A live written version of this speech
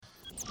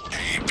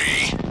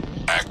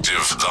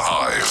Active the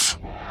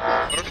Hive.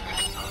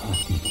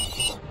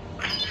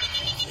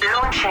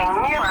 Launching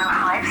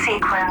neurohive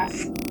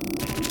sequence.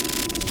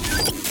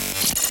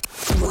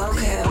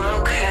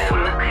 Welcome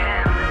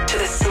to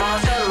the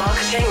Smarter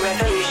Marketing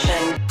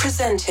Revolution,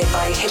 presented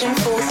by Hidden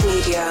Force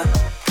Media,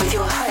 with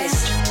your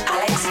host,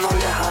 Alex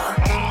Vonderhaar.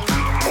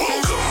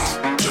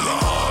 Welcome to the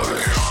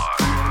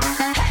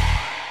Hive.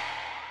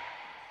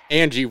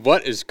 Angie,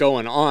 what is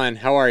going on?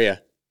 How are you?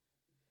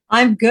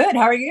 I'm good.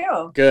 How are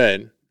you?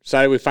 Good.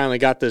 Excited we finally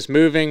got this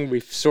moving.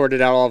 We've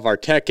sorted out all of our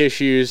tech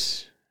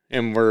issues,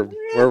 and we're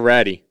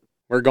ready.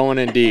 We're going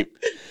in deep.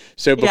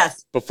 So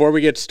before we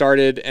get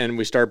started and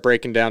we start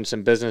breaking down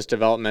some business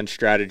development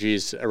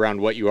strategies around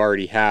what you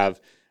already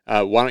have,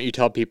 why don't you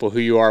tell people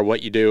who you are,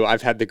 what you do?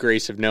 I've had the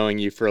grace of knowing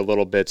you for a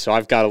little bit, so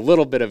I've got a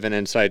little bit of an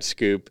inside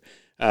scoop.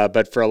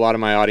 But for a lot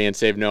of my audience,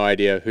 they have no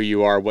idea who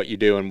you are, what you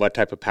do, and what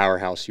type of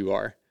powerhouse you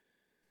are.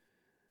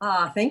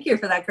 Thank you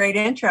for that great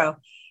intro.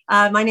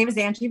 My name is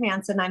Angie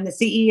Manson. I'm the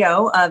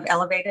CEO of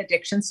Elevate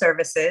Addiction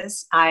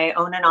Services. I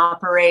own and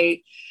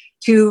operate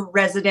 2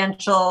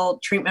 residential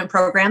treatment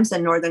programs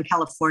in Northern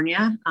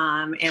California.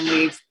 And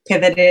we've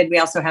pivoted. We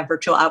also have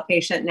virtual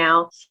outpatient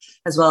now,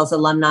 as well as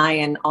alumni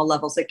and all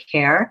levels of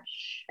care.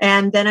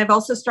 And then I've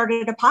also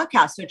started a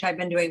podcast, which I've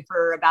been doing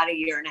for about a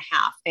year and a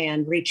half,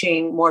 and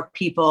reaching more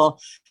people,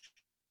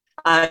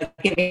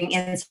 giving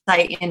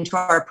insight into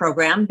our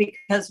program,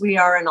 because we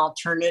are an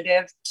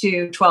alternative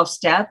to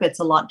 12-step. It's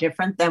a lot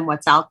different than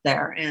what's out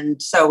there.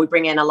 And so we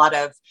bring in a lot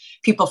of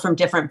people from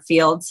different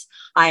fields.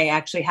 I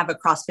actually have a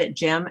CrossFit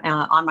gym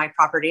on my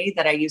property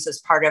that I use as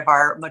part of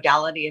our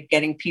modality of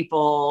getting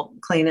people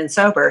clean and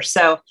sober.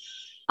 So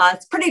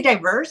it's pretty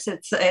diverse.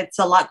 It's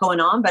a lot going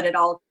on, but it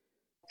all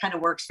kind of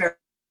works very,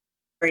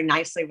 very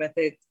nicely with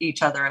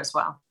each other as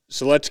well.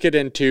 So let's get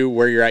into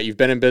where you're at. You've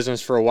been in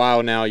business for a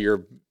while now.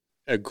 You're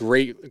a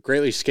greatly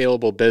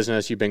scalable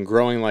business. You've been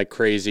growing like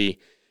crazy.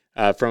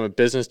 From a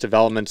business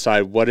development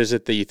side, what is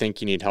it that you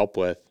think you need help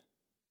with?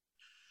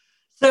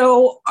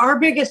 So our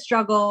biggest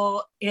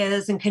struggle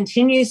is, and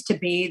continues to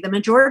be, the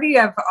majority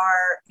of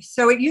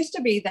so it used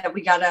to be that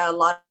we got a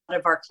lot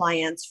of our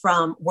clients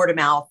from word of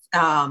mouth.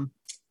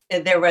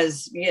 There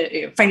was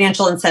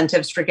financial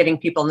incentives for getting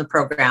people in the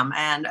program,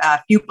 and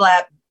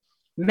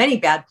many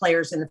bad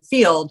players in the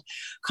field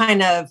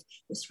kind of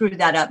screwed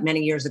that up many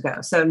years ago.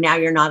 So now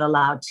you're not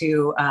allowed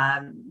to,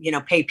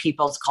 pay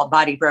people. It's called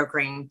body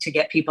brokering to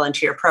get people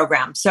into your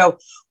program. So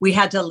we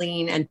had to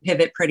lean and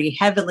pivot pretty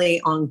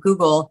heavily on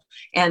Google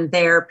and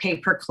their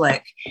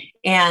pay-per-click.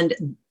 And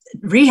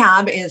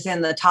rehab is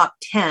in the top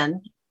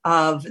 10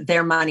 of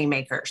their money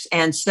makers.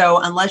 And so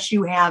unless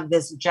you have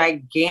this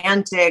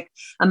gigantic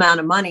amount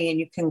of money and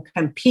you can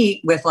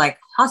compete with like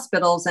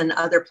hospitals and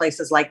other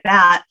places like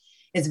that,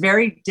 it's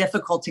very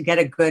difficult to get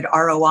a good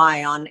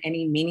ROI on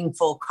any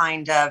meaningful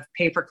kind of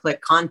pay-per-click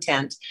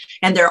content.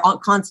 And they're all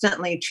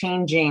constantly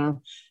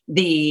changing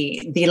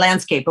the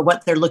landscape of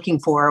what they're looking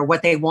for, or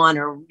what they want,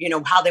 or,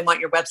 how they want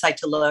your website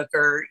to look,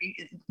 or,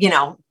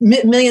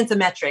 millions of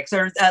metrics.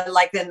 Or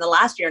like in the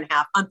last year and a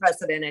half,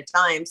 unprecedented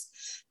times,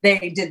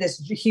 they did this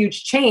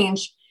huge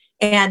change,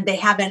 and they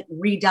haven't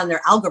redone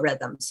their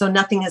algorithm. So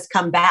nothing has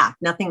come back.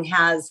 Nothing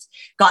has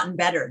gotten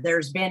better.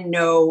 There's been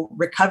no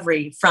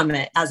recovery from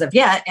it as of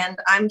yet. And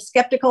I'm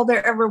skeptical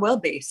there ever will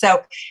be.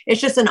 So it's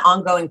just an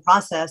ongoing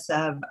process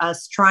of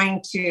us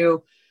trying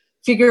to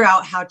figure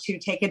out how to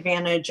take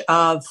advantage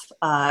of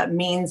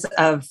means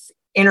of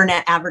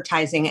internet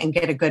advertising and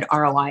get a good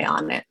ROI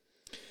on it.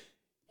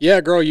 Yeah,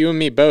 girl, you and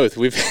me both.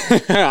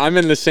 I'm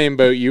in the same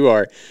boat you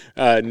are.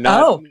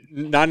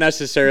 Not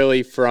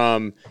necessarily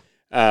from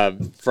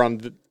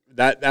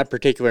that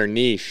particular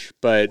niche,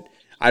 but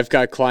I've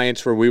got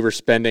clients where we were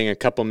spending a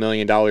couple $1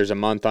 million a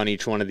month on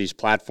each one of these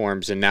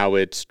platforms, and now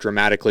it's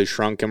dramatically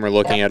shrunk, and we're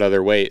looking at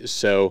other ways.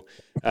 So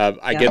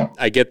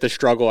I get the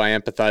struggle. I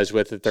empathize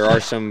with it. There are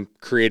some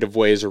creative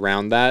ways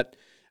around that,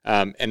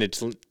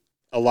 and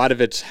a lot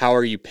of it's how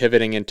are you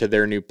pivoting into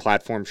their new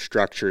platform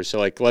structure. So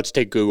like, let's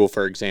take Google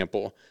for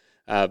example,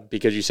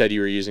 because you said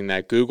you were using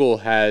that. Google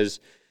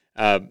has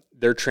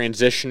they're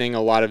transitioning a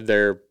lot of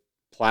their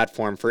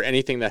platform for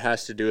anything that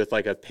has to do with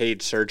like a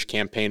paid search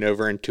campaign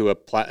over into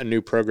a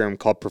new program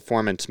called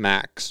Performance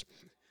Max.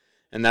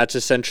 And that's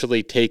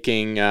essentially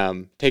taking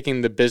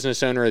the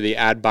business owner or the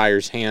ad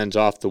buyer's hands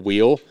off the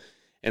wheel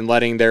and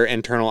letting their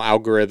internal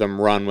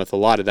algorithm run with a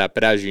lot of that.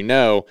 But as you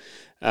know,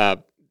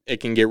 it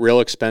can get real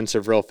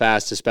expensive real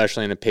fast,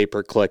 especially in a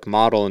pay-per-click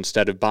model,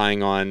 instead of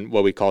buying on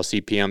what we call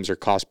CPMs or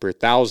cost per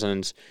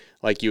thousands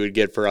like you would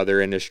get for other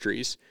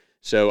industries.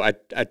 So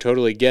I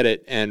totally get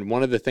it. And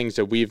one of the things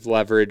that we've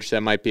leveraged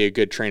that might be a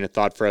good train of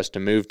thought for us to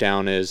move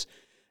down is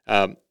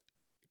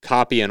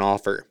copy and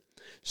offer.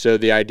 So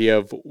the idea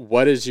of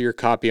what is your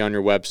copy on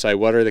your website,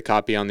 what are the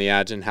copy on the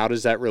ads, and how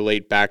does that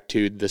relate back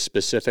to the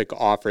specific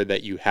offer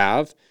that you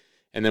have?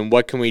 And then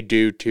what can we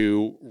do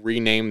to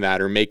rename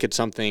that or make it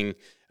something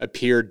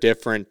appear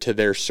different to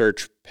their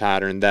search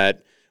pattern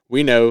that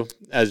we know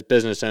as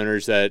business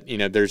owners that,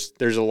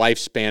 there's a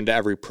lifespan to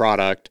every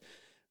product.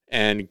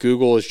 And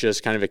Google is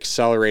just kind of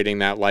accelerating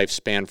that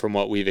lifespan from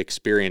what we've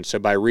experienced. So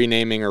by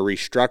renaming or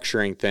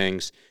restructuring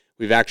things,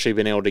 we've actually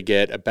been able to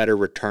get a better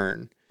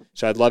return.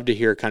 So I'd love to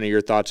hear kind of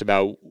your thoughts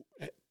about,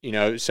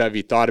 so have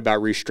you thought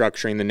about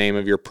restructuring the name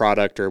of your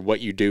product or what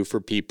you do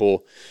for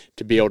people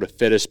to be able to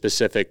fit a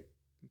specific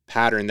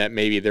pattern that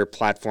maybe their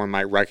platform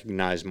might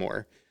recognize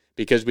more?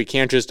 Because we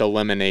can't just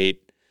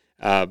eliminate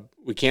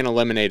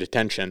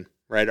attention,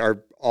 right?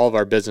 All of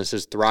our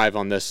businesses thrive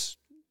on this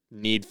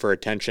need for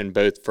attention,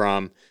 both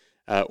from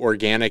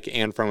organic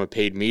and from a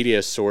paid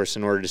media source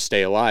in order to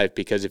stay alive.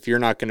 Because if you're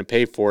not going to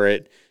pay for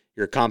it,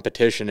 your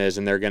competition is,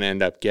 and they're going to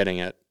end up getting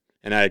it,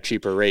 and at a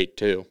cheaper rate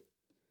too.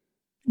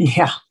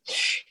 Yeah.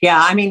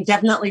 I mean,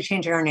 definitely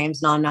changing our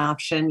name's not an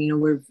option.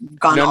 We've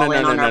gone all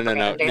in on our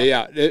brand.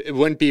 Yeah, it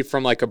wouldn't be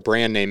from like a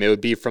brand name. It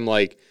would be from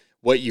like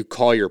what you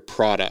call your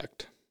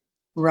product.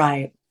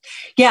 Right.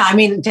 Yeah, I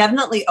mean,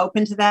 definitely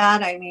open to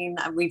that. I mean,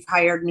 we've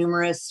hired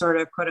numerous sort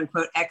of quote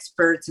unquote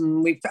experts,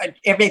 and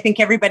I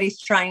think everybody's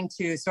trying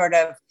to sort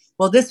of,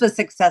 well, this was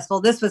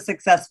successful.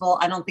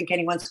 I don't think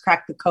anyone's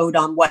cracked the code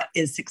on what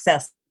is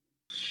success.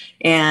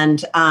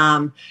 And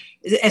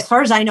as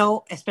far as I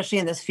know, especially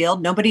in this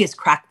field, nobody has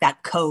cracked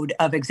that code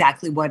of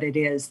exactly what it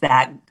is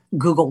that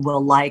Google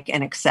will like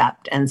and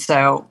accept. And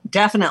so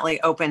definitely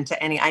open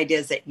to any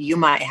ideas that you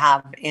might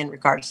have in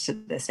regards to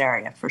this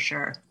area, for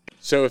sure.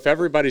 So if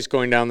everybody's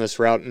going down this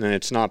route and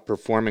it's not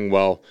performing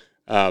well,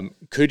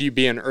 could you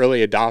be an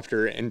early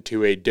adopter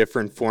into a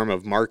different form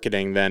of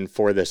marketing than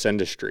for this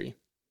industry?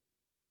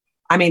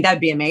 I mean, that'd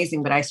be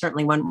amazing, but I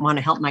certainly wouldn't want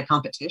to help my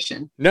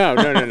competition. No,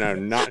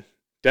 not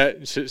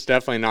it's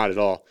definitely not at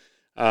all.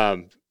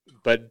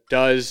 But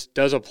does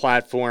a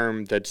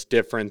platform that's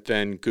different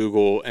than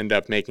Google end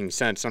up making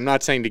sense? I'm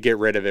not saying to get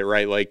rid of it,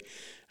 right? Like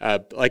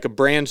a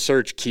brand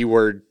search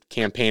keyword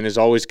campaign is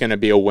always going to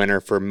be a winner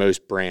for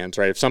most brands,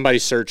 right? If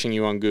somebody's searching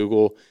you on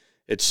Google,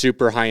 it's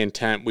super high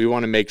intent. We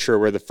want to make sure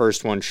we're the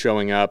first one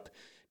showing up,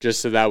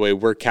 just so that way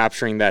we're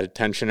capturing that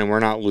attention and we're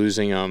not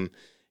losing them,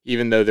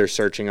 even though they're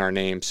searching our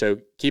name. So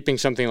keeping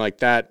something like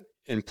that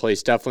in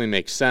place definitely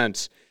makes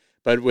sense.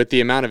 But with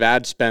the amount of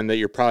ad spend that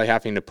you're probably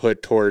having to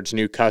put towards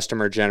new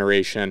customer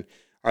generation,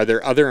 are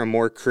there other and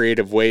more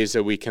creative ways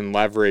that we can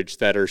leverage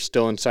that are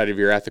still inside of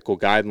your ethical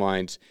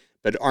guidelines,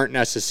 but aren't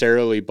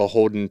necessarily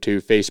beholden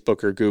to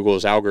Facebook or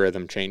Google's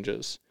algorithm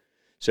changes?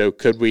 So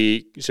could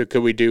we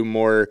do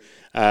more,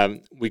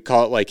 we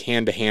call it like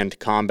hand-to-hand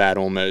combat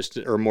almost,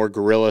 or more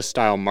guerrilla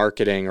style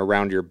marketing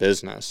around your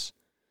business?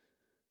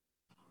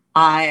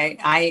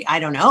 I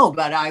don't know,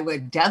 but I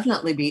would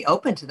definitely be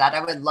open to that.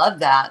 I would love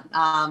that.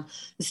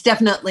 It's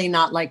definitely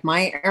not like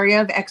my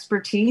area of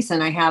expertise,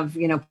 and I have,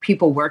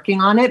 people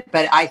working on it,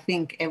 but I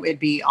think it would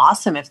be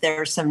awesome if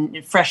there's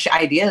some fresh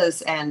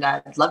ideas, and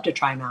I'd love to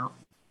try them out.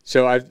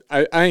 So I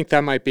think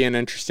that might be an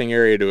interesting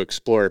area to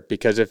explore,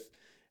 because if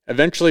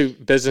eventually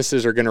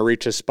businesses are going to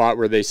reach a spot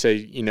where they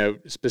say,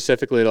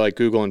 specifically to like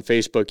Google and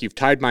Facebook, you've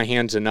tied my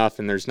hands enough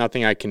and there's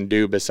nothing I can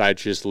do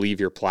besides just leave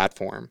your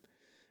platform,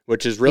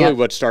 which is really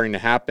what's starting to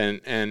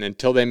happen. And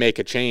until they make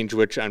a change,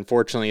 which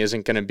unfortunately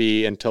isn't going to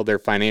be until they're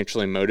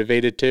financially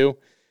motivated to,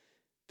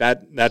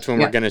 that's when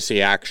we're going to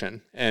see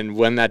action. And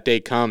when that day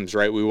comes,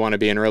 right, we want to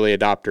be an early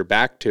adopter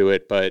back to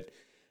it. But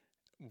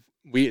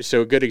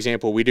so a good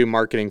example, we do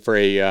marketing for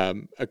a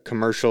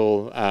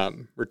commercial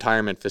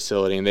retirement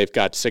facility, and they've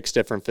got 6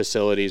 different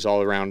facilities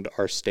all around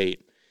our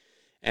state,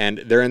 and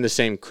they're in the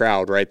same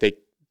crowd, right?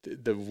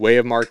 The way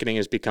of marketing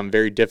has become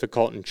very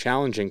difficult and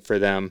challenging for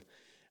them,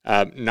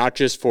 not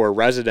just for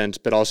residents,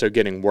 but also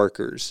getting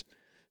workers.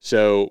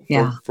 So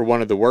for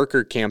one of the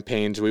worker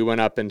campaigns, we went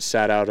up and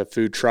sat out a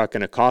food truck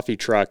and a coffee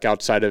truck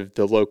outside of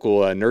the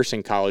local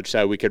nursing college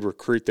so we could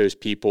recruit those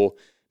people,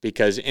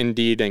 because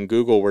Indeed and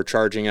Google were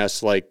charging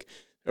us like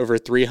over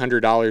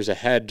 $300 a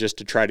head just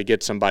to try to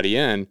get somebody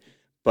in.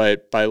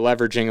 But by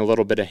leveraging a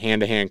little bit of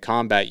hand-to-hand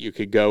combat, you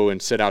could go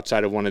and sit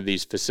outside of one of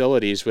these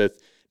facilities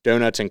with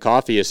donuts and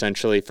coffee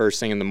essentially first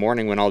thing in the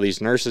morning when all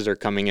these nurses are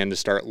coming in to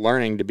start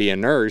learning to be a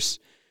nurse.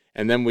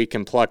 And then we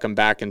can pluck them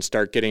back and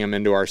start getting them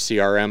into our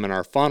CRM and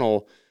our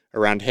funnel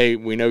around, hey,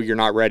 we know you're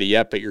not ready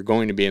yet, but you're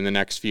going to be in the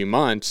next few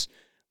months.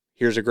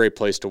 Here's a great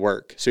place to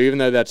work. So even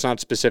though that's not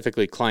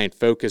specifically client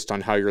focused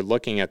on how you're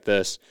looking at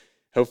this,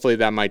 hopefully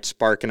that might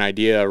spark an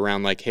idea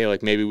around like, hey,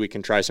 like maybe we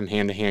can try some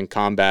hand-to-hand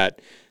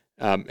combat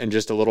in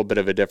just a little bit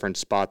of a different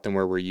spot than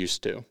where we're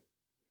used to.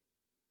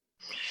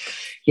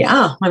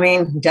 Yeah, I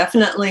mean,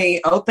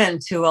 definitely open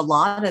to a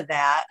lot of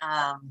that.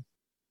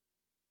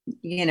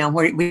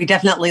 We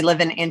definitely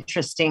live in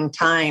interesting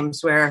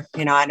times where,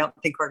 I don't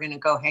think we're going to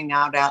go hang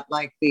out at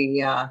like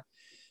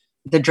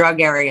the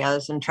drug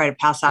areas and try to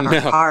pass out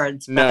our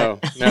cards. No,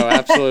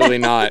 absolutely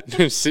not.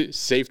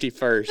 Safety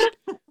first.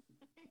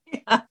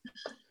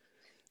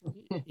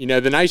 Yeah.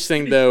 The nice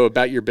thing though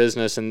about your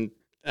business, and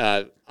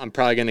I'm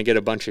probably going to get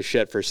a bunch of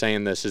shit for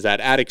saying this, is that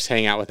addicts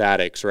hang out with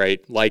addicts,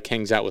 right? Like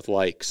hangs out with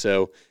like.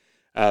 So,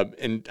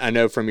 and I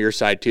know from your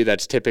side too,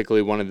 that's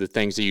typically one of the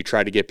things that you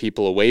try to get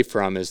people away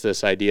from, is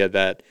this idea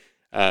that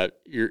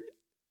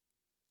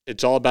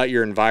it's all about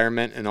your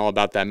environment and all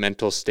about that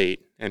mental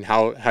state and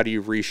how do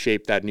you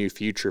reshape that new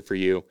future for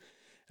you.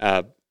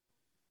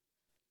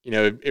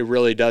 It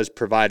really does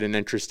provide an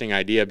interesting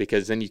idea,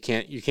 because then you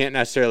can't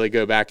necessarily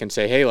go back and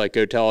say, hey, like,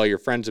 go tell all your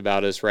friends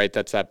about us, right?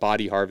 That's that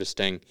body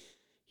harvesting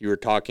you were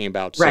talking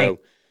about. Right.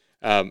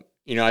 So,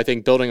 I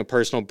think building a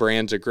personal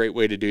brand's a great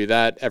way to do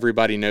that.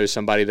 Everybody knows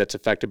somebody that's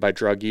affected by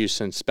drug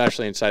use, and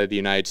especially inside of the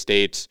United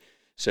States.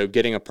 So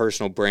getting a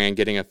personal brand,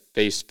 getting a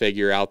face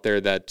figure out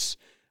there that's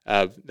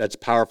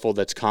powerful,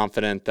 that's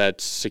confident,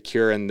 that's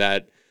secure, and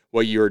that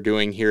what you are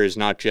doing here is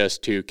not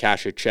just to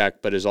cash a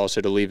check, but is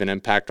also to leave an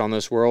impact on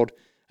this world,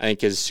 I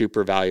think is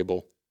super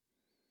valuable.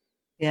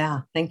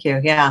 Yeah, thank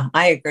you. Yeah,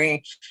 I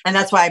agree. And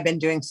that's why I've been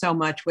doing so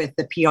much with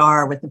the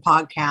PR, with the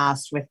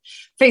podcast, with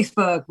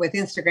Facebook, with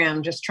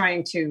Instagram, just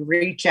trying to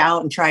reach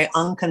out and try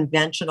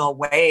unconventional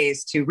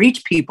ways to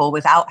reach people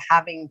without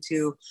having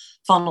to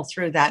funnel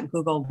through that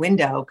Google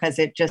window, because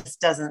it just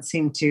doesn't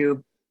seem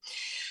to.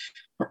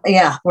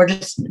 Yeah,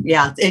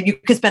 you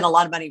could spend a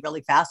lot of money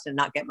really fast and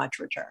not get much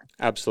return.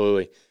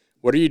 Absolutely.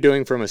 What are you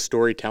doing from a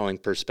storytelling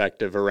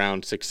perspective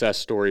around success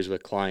stories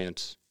with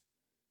clients?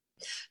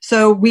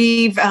 So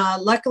we've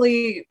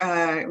luckily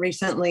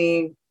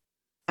recently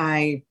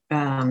I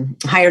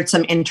hired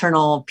some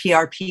internal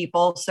PR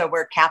people. So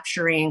we're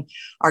capturing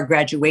our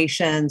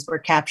graduations, we're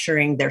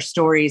capturing their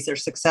stories, their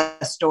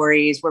success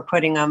stories. We're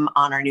putting them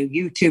on our new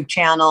YouTube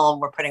channel.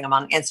 We're putting them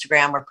on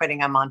Instagram. We're putting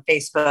them on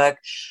Facebook.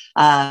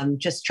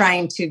 Just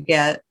trying to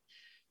get,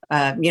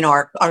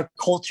 our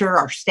culture,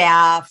 our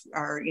staff,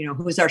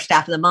 who's our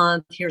staff of the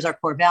month. Here's our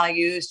core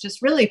values.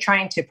 Just really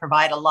trying to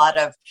provide a lot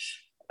of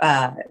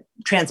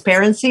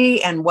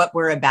transparency and what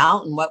we're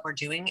about and what we're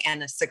doing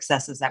and the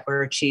successes that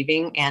we're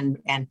achieving, and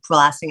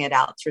blasting it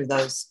out through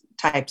those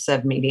types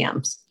of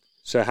mediums.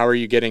 So how are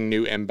you getting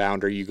new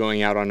inbound? Are you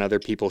going out on other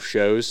people's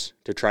shows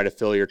to try to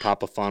fill your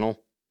top of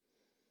funnel?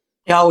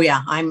 Oh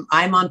yeah. I'm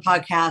on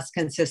podcasts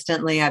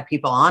consistently. I have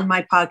people on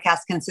my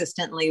podcast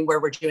consistently where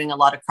we're doing a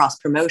lot of cross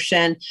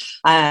promotion.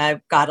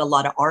 I've got a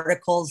lot of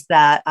articles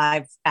that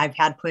I've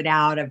had put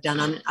out. I've done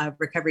on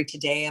Recovery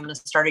Today. I'm going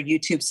to start a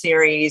YouTube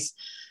series.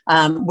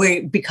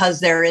 Because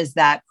there is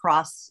that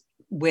cross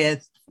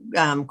with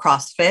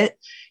CrossFit,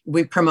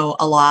 we promote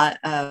a lot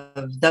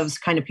of those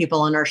kind of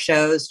people on our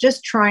shows,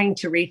 just trying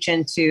to reach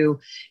into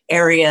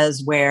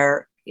areas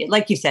where,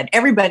 like you said,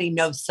 everybody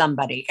knows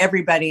somebody.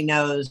 Everybody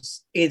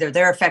knows either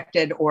they're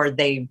affected or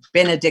they've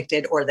been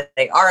addicted or that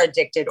they are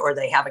addicted or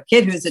they have a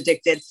kid who's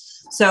addicted.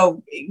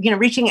 So,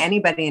 reaching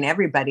anybody and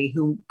everybody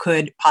who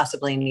could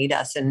possibly need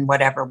us in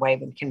whatever way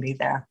we can be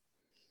there.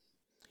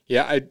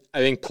 Yeah, I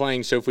think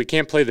so if we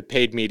can't play the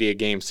paid media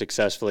game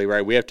successfully,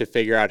 right, we have to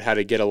figure out how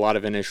to get a lot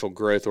of initial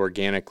growth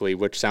organically,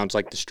 which sounds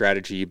like the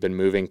strategy you've been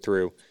moving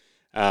through.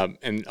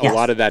 And a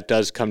lot of that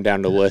does come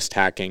down to list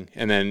hacking.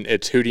 And then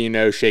it's who do you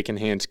know, shaking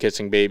hands,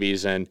 kissing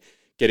babies, and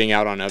getting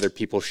out on other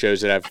people's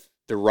shows that have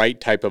the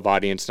right type of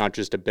audience, not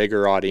just a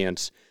bigger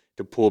audience,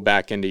 to pull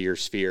back into your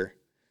sphere.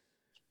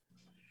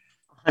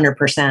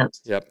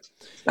 100%. Yep.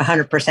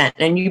 100%.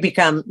 And you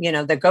become,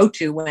 the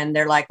go-to when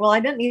they're like, well, I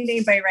don't need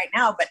anybody right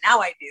now, but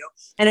now I do.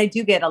 And I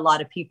do get a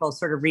lot of people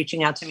sort of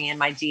reaching out to me in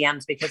my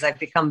DMs because I've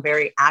become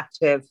very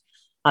active.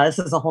 This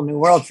is a whole new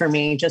world for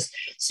me, just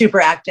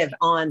super active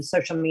on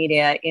social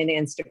media, in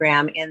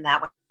Instagram, in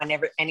that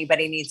whenever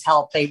anybody needs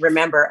help, they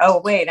remember,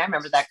 oh, wait, I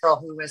remember that girl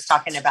who was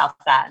talking about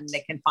that, and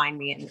they can find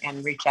me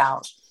and reach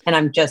out. And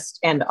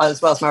and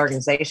as well as my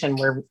organization,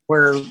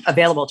 we're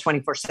available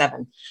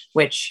 24/7,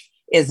 which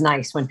is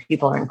nice when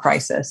people are in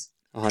crisis.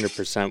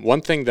 100%. One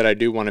thing that I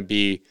do want to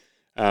be,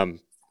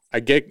 I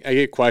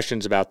get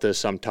questions about this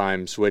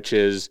sometimes, which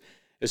is,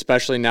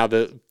 especially now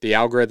that the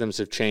algorithms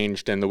have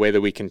changed and the way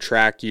that we can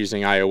track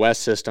using iOS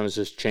systems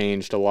has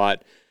changed a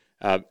lot.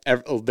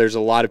 There's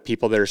a lot of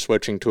people that are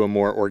switching to a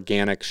more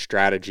organic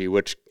strategy,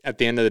 which at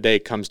the end of the day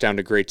comes down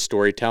to great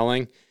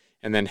storytelling.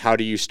 And then how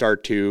do you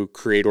start to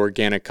create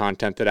organic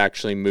content that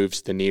actually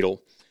moves the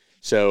needle?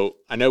 So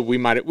I know we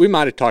might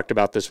have talked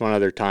about this one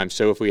other time.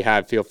 So if we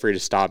have, feel free to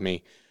stop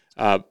me.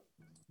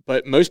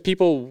 But most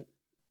people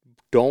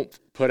don't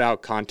put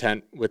out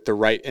content with the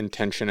right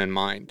intention in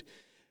mind.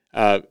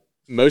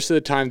 Most of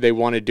the time they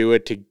want to do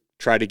it to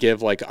try to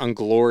give like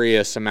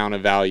unglorious amount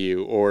of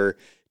value or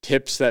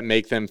tips that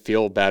make them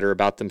feel better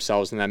about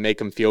themselves and that make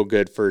them feel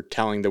good for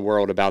telling the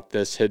world about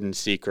this hidden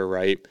secret,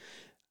 right?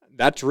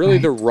 That's really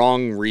the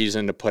wrong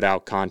reason to put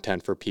out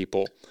content for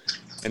people.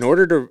 In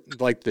order to,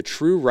 the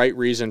true right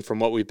reason from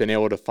what we've been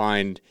able to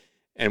find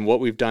and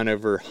what we've done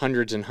over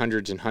hundreds and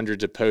hundreds and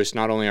hundreds of posts,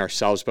 not only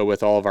ourselves, but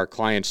with all of our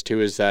clients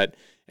too, is that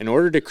in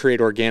order to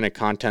create organic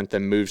content that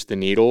moves the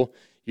needle,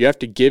 you have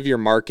to give your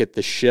market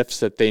the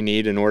shifts that they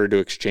need in order to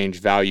exchange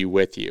value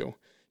with you.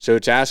 So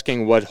it's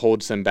asking what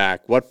holds them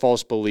back, what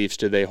false beliefs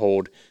do they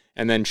hold,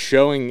 and then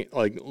showing,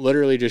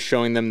 literally just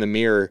showing them the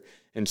mirror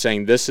and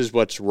saying, this is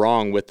what's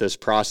wrong with this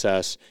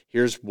process.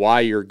 Here's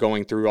why you're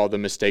going through all the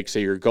mistakes that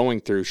you're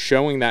going through.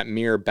 Showing that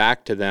mirror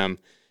back to them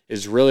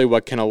is really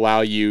what can allow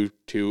you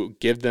to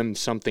give them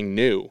something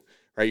new,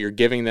 right? You're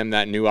giving them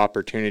that new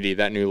opportunity,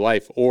 that new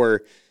life,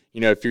 or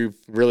if you've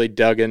really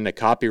dug into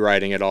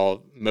copywriting at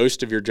all,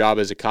 most of your job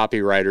as a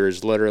copywriter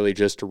is literally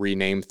just to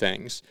rename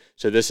things.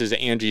 So this is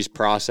Angie's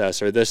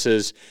process, or this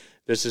is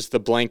the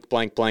blank,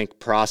 blank, blank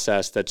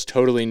process that's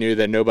totally new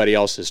that nobody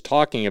else is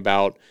talking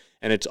about.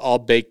 And it's all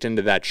baked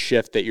into that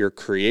shift that you're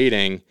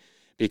creating,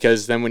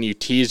 because then when you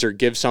tease or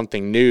give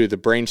something new, the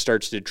brain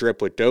starts to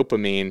drip with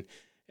dopamine.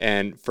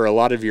 And for a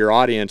lot of your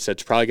audience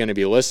that's probably going to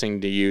be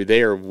listening to you,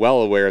 they are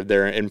well aware of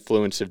their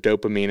influence of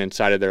dopamine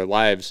inside of their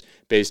lives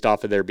based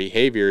off of their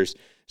behaviors.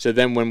 So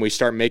then when we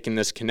start making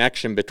this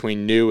connection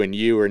between new and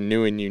you, or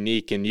new and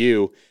unique and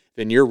you,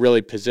 then you're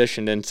really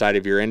positioned inside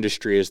of your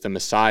industry as the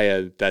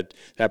messiah,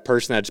 that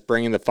person that's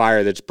bringing the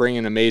fire, that's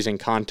bringing amazing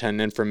content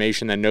and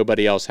information that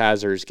nobody else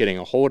has or is getting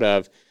a hold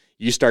of.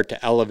 You start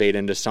to elevate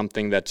into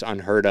something that's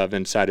unheard of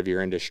inside of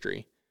your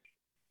industry.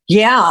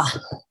 Yeah,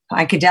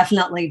 I could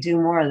definitely do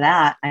more of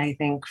that, I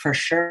think, for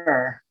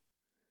sure.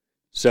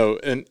 So,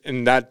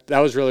 and that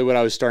was really what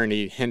I was starting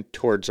to hint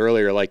towards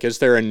earlier. Like, is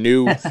there a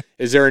new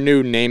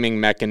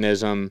naming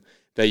mechanism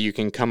that you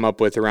can come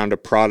up with around a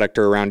product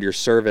or around your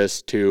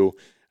service to,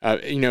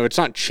 it's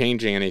not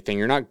changing anything.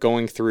 You're not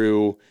going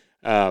through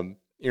a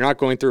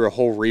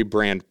whole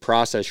rebrand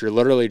process. You're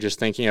literally just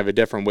thinking of a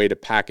different way to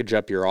package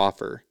up your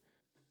offer.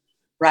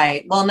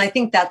 Right. Well, and I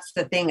think that's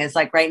the thing is,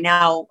 like, right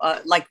now,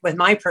 like with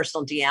my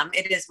personal DM,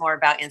 it is more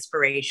about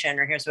inspiration,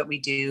 or here's what we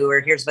do,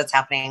 or here's what's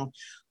happening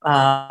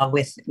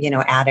with,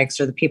 addicts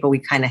or the people we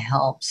kind of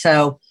help.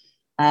 So,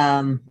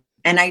 and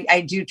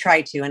I do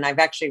try to, and I've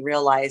actually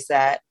realized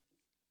that,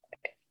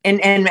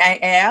 and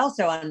I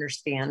also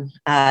understand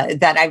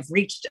that I've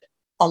reached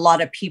a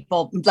lot of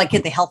people, like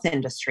in the health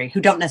industry,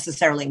 who don't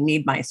necessarily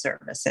need my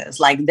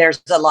services. Like,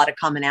 there's a lot of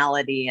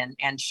commonality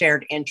and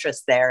shared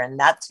interest there. And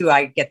that's who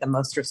I get the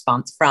most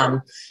response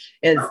from,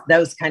 is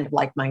those kind of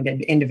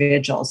like-minded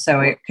individuals. So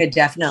it could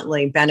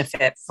definitely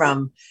benefit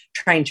from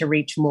trying to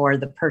reach more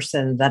the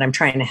person that I'm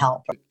trying to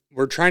help.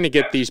 We're trying to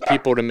get these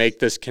people to make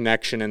this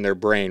connection in their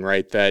brain,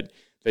 right? That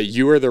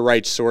you are the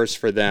right source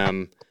for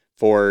them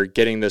for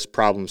getting this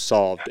problem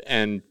solved.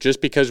 And just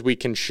because we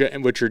can,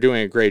 which you're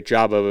doing a great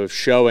job of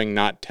showing,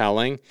 not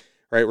telling,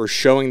 right? We're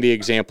showing the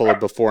example of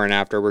before and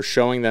after. We're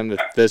showing them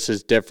that this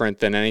is different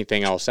than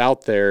anything else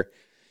out there.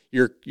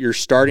 You're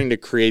starting to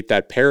create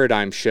that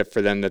paradigm shift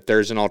for them, that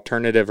there's an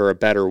alternative or a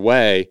better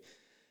way.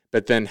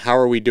 But then how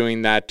are we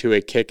doing that to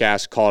a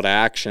kick-ass call to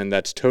action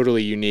that's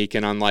totally unique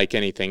and unlike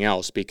anything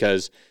else?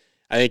 Because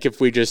I think if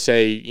we just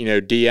say,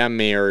 DM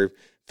me or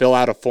fill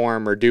out a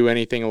form or do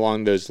anything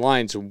along those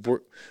lines,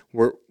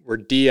 we're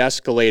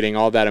de-escalating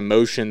all that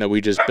emotion that we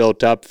just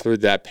built up through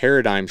that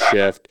paradigm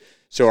shift.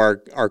 So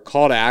our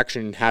call to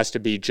action has to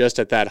be just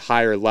at that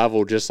higher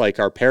level, just like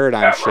our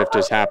paradigm shift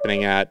is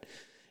happening at.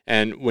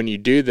 And when you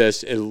do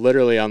this, it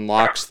literally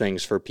unlocks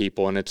things for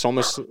people. And it's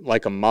almost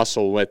like a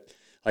muscle with,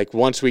 like,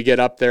 once we get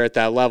up there at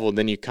that level,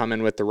 then you come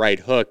in with the right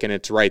hook and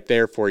it's right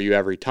there for you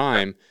every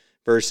time.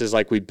 Versus,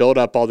 like, we build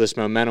up all this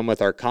momentum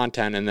with our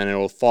content and then it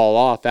will fall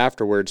off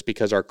afterwards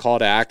because our call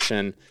to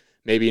action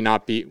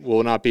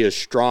will not be as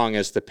strong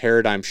as the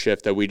paradigm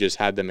shift that we just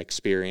had them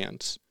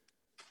experience.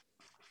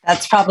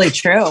 That's probably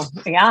true.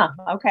 Yeah.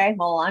 Okay.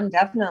 Well, I'm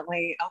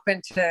definitely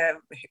open to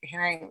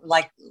hearing,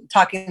 like,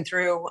 talking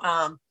through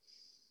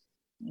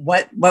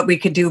what we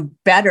could do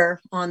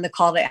better on the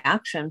call to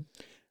action.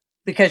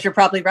 Because you're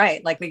probably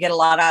right. Like, we get a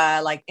lot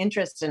of like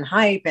interest and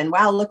hype, and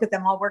wow, look at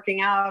them all working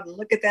out, and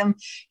look at them,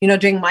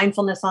 doing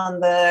mindfulness on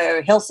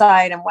the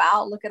hillside, and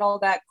wow, look at all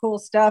that cool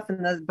stuff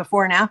and the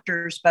before and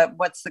afters. But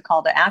what's the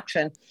call to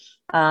action?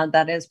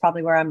 That is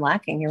probably where I'm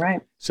lacking. You're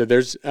right. So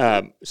there's,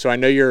 so I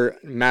know you're a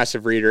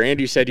massive reader,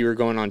 and you said you were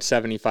going on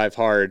 75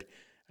 hard.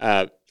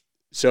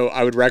 So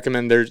I would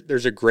recommend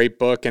there's a great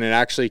book, and it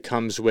actually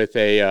comes with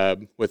a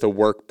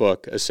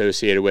workbook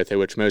associated with it,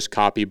 which most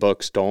copy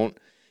books don't.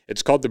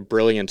 It's called The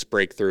Brilliance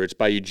Breakthrough. It's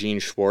by Eugene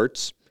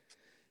Schwartz,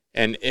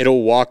 and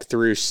it'll walk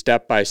through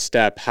step by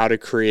step how to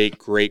create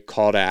great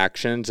call to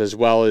actions, as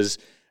well as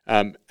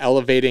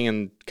elevating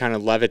and kind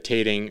of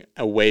levitating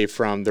away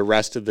from the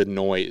rest of the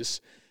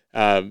noise.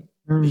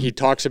 He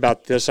talks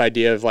about this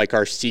idea of like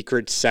our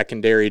secret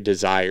secondary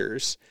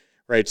desires,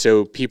 right?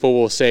 So people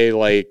will say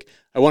like,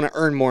 I want to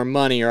earn more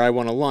money, or I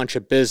want to launch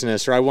a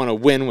business, or I want to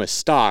win with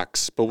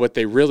stocks. But what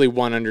they really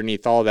want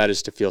underneath all that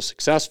is to feel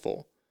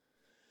successful.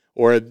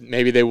 Or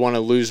maybe they want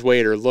to lose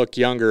weight or look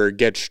younger or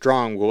get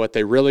strong. Well, what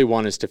they really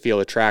want is to feel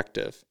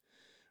attractive.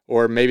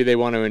 Or maybe they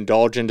want to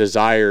indulge in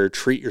desire or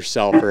treat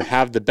yourself or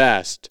have the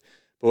best.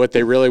 But what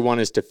they really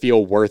want is to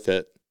feel worth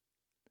it.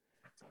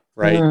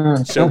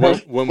 Right? So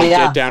when we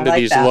get down to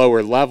these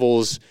lower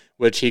levels,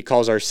 which he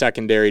calls our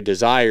secondary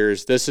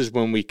desires, this is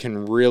when we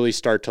can really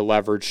start to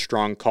leverage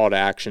strong call to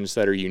actions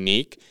that are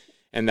unique.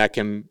 And that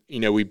can,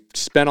 we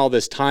spent all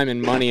this time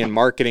and money and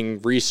marketing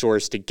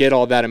resource to get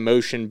all that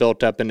emotion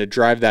built up and to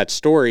drive that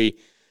story.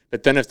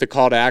 But then if the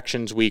call to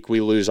action's weak, we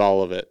lose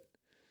all of it.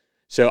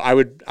 So I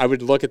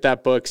would look at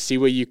that book, see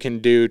what you can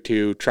do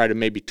to try to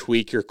maybe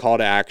tweak your call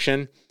to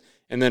action,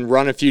 and then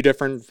run a few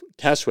different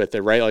tests with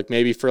it, right? Like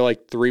maybe for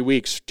like 3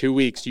 weeks, 2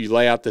 weeks, you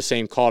lay out the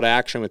same call to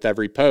action with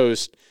every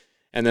post,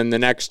 And then the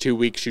next 2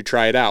 weeks, you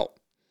try it out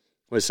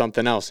with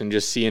something else and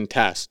just see and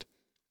test.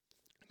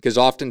 Because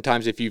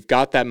oftentimes, if you've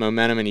got that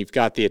momentum and you've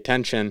got the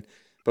attention,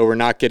 but we're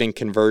not getting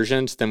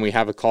conversions, then we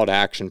have a call to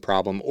action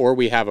problem, or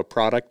we have a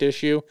product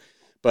issue.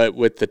 But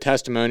with the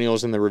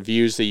testimonials and the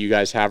reviews that you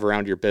guys have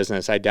around your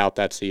business, I doubt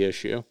that's the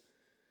issue.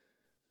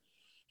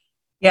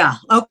 Yeah.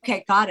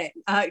 Okay. Got it.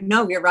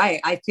 No, you're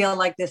right. I feel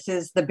like this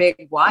is the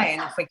big why.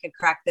 And if we could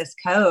crack this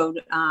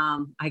code,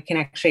 I can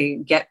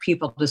actually get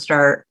people to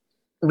start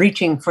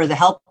reaching for the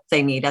help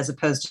they need as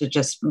opposed to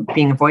just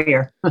being a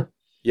voyeur.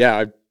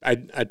 Yeah, I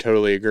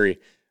totally agree.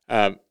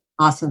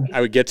 Awesome.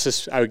 I would get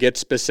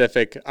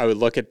specific. I would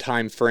look at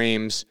time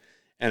frames,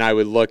 and I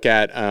would look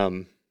at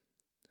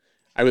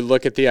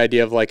the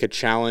idea of like a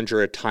challenge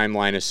or a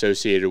timeline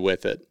associated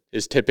with it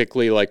is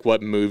typically like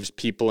what moves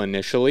people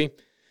initially.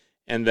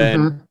 And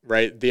then,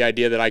 right, the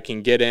idea that I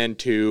can get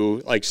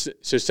into like,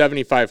 so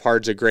 75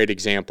 hard is a great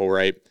example,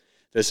 right?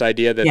 This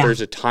idea that there's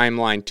a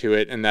timeline to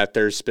it and that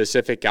there's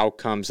specific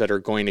outcomes that are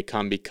going to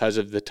come because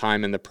of the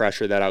time and the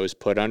pressure that I was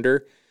put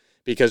under,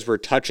 because we're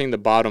touching the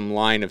bottom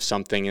line of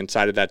something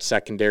inside of that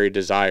secondary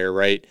desire,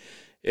 right?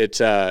 It's,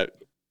 so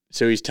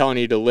he's telling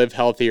you to live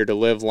healthier, to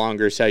live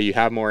longer, so you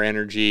have more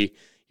energy,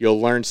 you'll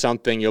learn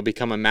something, you'll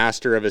become a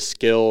master of a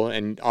skill,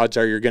 and odds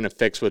are you're going to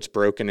fix what's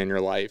broken in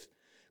your life.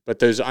 But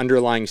those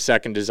underlying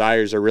second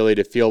desires are really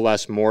to feel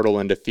less mortal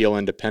and to feel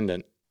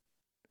independent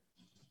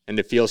and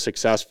to feel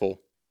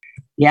successful.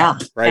 Yeah.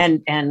 Right.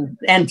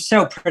 And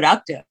so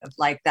productive.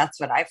 Like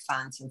that's what I've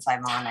found since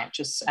I'm on it.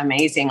 Just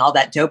amazing. All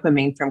that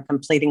dopamine from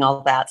completing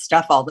all that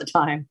stuff all the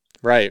time.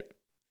 Right.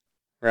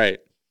 Right.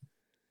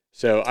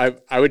 So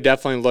I would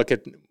definitely look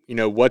at,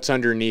 what's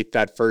underneath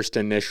that first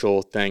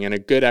initial thing. And a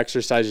good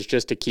exercise is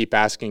just to keep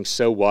asking,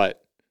 so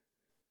what?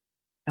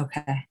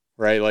 Okay.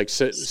 Right. Like,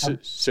 so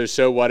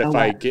what if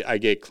I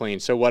get clean?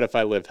 So what if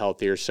I live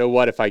healthier? So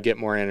what if I get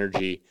more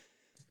energy?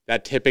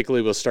 That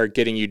typically will start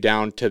getting you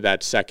down to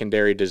that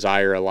secondary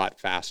desire a lot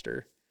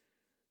faster.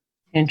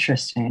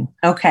 Interesting.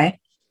 Okay.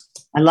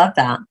 I love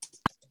that.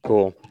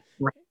 Cool.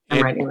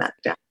 I'm writing that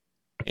down.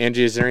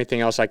 Angie, is there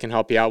anything else I can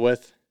help you out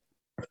with?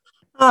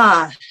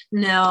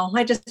 No,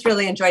 I just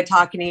really enjoyed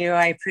talking to you.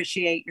 I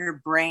appreciate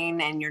your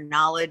brain and your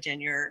knowledge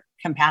and your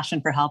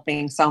compassion for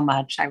helping so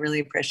much. I really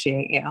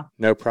appreciate you.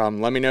 No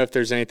problem. Let me know if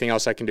there's anything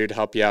else I can do to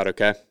help you out.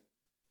 Okay.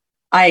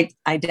 I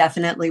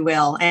definitely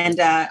will.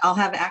 And I'll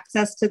have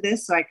access to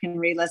this so I can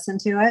re-listen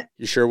to it.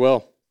 You sure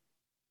will.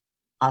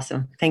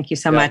 Awesome. Thank you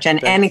so much.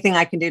 And anything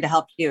I can do to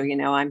help you,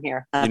 I'm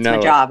here. That's my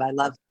job.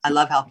 I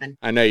love helping.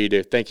 I know you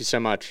do. Thank you so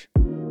much.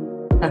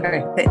 All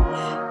right.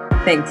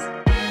 Thanks.